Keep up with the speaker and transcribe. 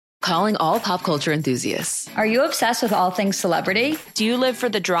Calling all pop culture enthusiasts. Are you obsessed with all things celebrity? Do you live for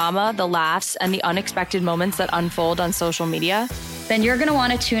the drama, the laughs, and the unexpected moments that unfold on social media? Then you're going to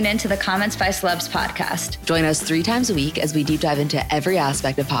want to tune in to the Comments by Celebs podcast. Join us 3 times a week as we deep dive into every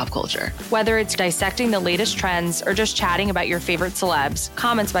aspect of pop culture. Whether it's dissecting the latest trends or just chatting about your favorite celebs,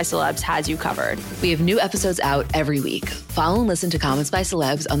 Comments by Celebs has you covered. We have new episodes out every week. Follow and listen to Comments by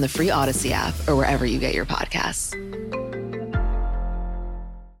Celebs on the free Odyssey app or wherever you get your podcasts.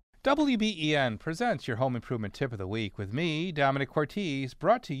 WBEN presents your home improvement tip of the week with me, Domenic Cortese,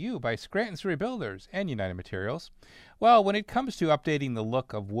 brought to you by Scranton Surrey Builders and United Materials. Well, when it comes to updating the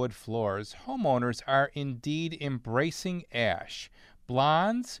look of wood floors, homeowners are indeed embracing ash,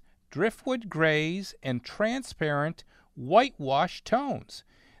 blondes, driftwood grays, and transparent whitewash tones.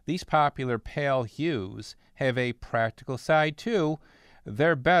 These popular pale hues have a practical side too.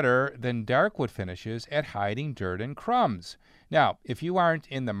 They're better than dark wood finishes at hiding dirt and crumbs. Now, if you aren't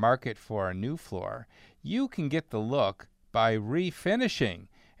in the market for a new floor, you can get the look by refinishing,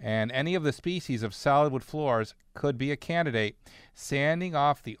 and any of the species of solid wood floors could be a candidate. Sanding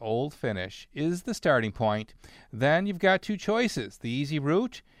off the old finish is the starting point. Then you've got 2 choices. The easy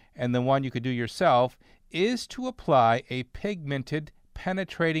route, and the one you could do yourself, is to apply a pigmented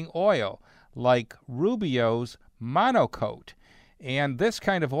penetrating oil like Rubio's Monocoat. And this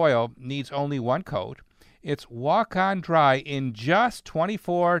kind of oil needs only 1 coat. It's walk-on dry in just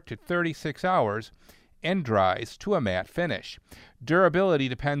 24 to 36 hours and dries to a matte finish. Durability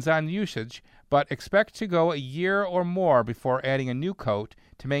depends on usage, but expect to go a year or more before adding a new coat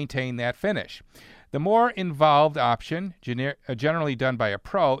to maintain that finish. The more involved option, generally done by a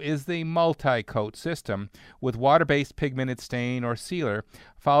pro, is the multi-coat system with water-based pigmented stain or sealer,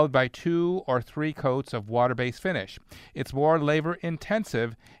 followed by 2 or 3 coats of water-based finish. It's more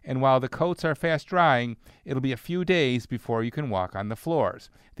labor-intensive, and while the coats are fast-drying, it'll be a few days before you can walk on the floors.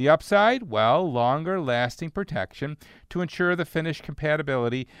 The upside? Well, longer-lasting protection. To ensure the finish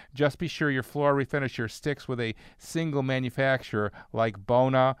compatibility, just be sure your floor refinisher sticks with a single manufacturer like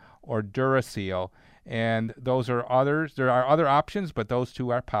Bona or Duraseal. And those are others. There are other options, but those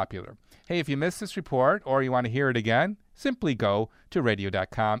 2 are popular. Hey, if you missed this report or you want to hear it again, simply go to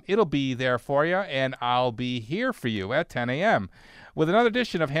radio.com. It'll be there for you, and I'll be here for you at 10 a.m. with another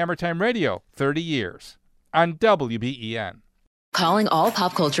edition of Hammer Time Radio, 30 years, on WBEN. Calling all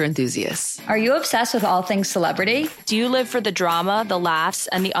pop culture enthusiasts. Are you obsessed with all things celebrity? Do you live for the drama, the laughs,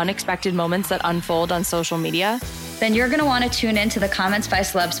 and the unexpected moments that unfold on social media? Then you're going to want to tune in to the Comments by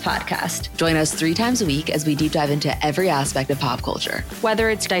Celebs podcast. Join us 3 times a week as we deep dive into every aspect of pop culture. Whether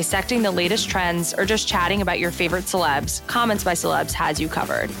it's dissecting the latest trends or just chatting about your favorite celebs, Comments by Celebs has you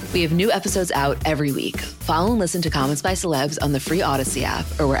covered. We have new episodes out every week. Follow and listen to Comments by Celebs on the free Odyssey app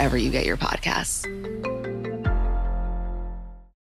or wherever you get your podcasts.